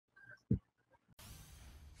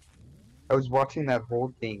I was watching that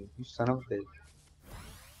whole thing. You son of a bitch.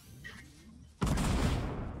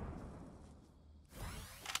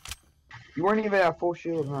 You weren't even at full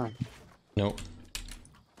shield, huh? Nope.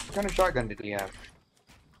 What kind of shotgun did he have?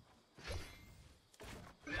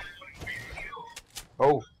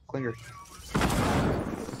 Oh, Klinger.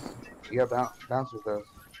 You got bounce with those.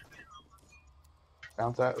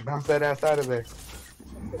 Bounce that ass out of there.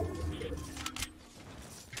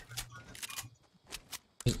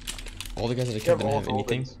 All the guys that I killed didn't have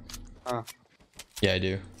anything? Huh. Yeah, I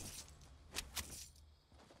do.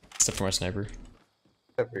 Except for my sniper.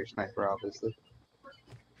 Except for your sniper, obviously.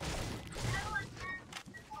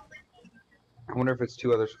 I wonder if it's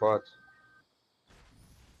 2 other squads.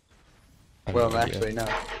 Well, No idea. actually, no.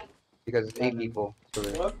 Because it's 8 people. So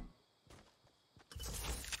they're...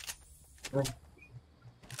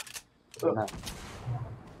 So no.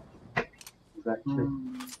 Is that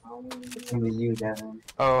true? It's only you, Devin.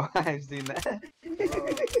 Oh, I've seen that.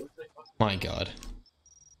 My god.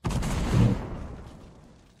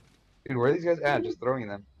 Dude, where are these guys at? Just throwing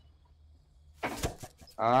them.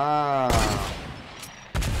 Ah.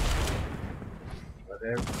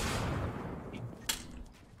 Whatever.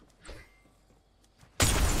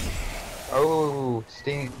 Oh,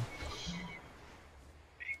 sting.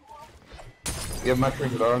 You have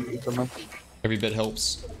mushrooms, dog. Eat some mushrooms. Every bit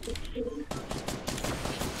helps.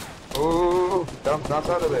 Oh, bounce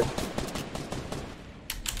out of there.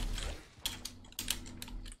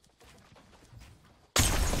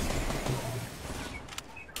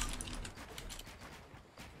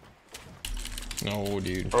 No,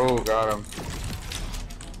 dude. Oh, got him.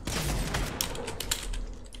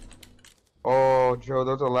 Oh, Joe,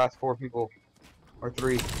 those are the last 4 people. Or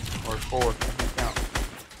 3. Or 4. I can't count.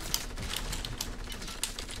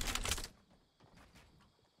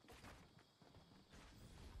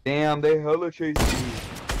 Damn, they hella chasing me.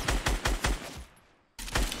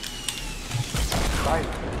 Fight.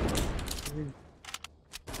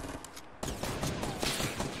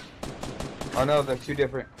 Oh no, they're 2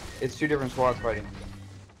 different. It's 2 different squads fighting.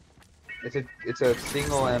 It's a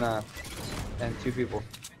single and 2 people.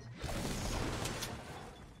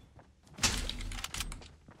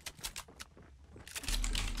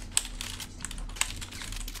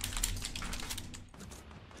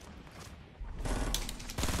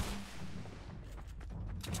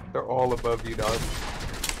 They're all above you, dog.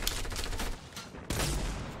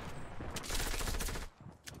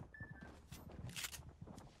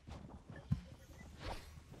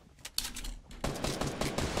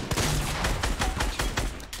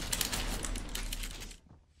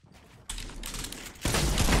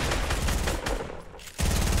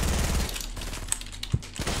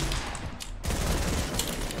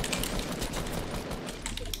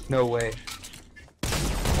 No way.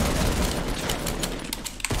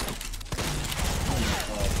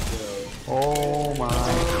 Oh my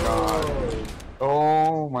god.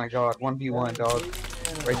 Oh my god. 1v1, dog.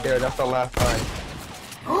 Right there, that's the last fight.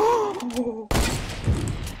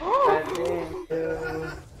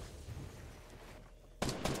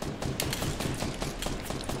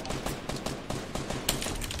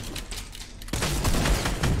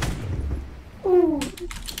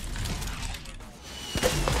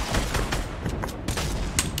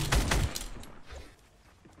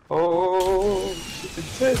 Oh, it's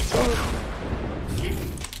intense, dog.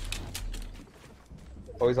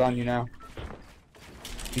 Oh, he's on you now.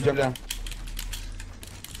 You jump down.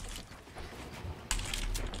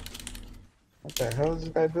 What the hell is this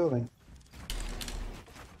guy building?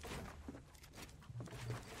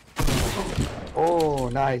 Oh,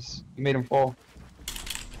 nice. You made him fall.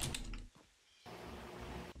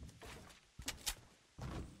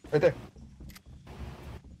 Right there.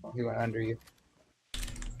 Oh, he went under you.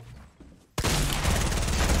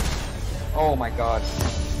 Oh my god.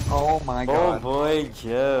 Oh my god. Oh boy,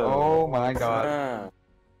 Joe. Oh my god.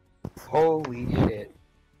 Holy shit.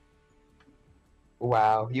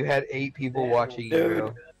 Wow, you had 8 people watching you,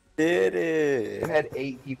 bro. Did You it? had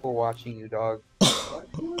 8 people watching you, dog.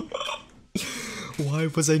 Why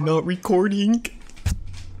was I not recording?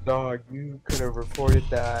 Dog, you could have recorded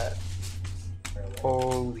that.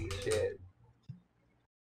 Holy shit.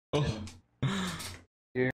 Oh.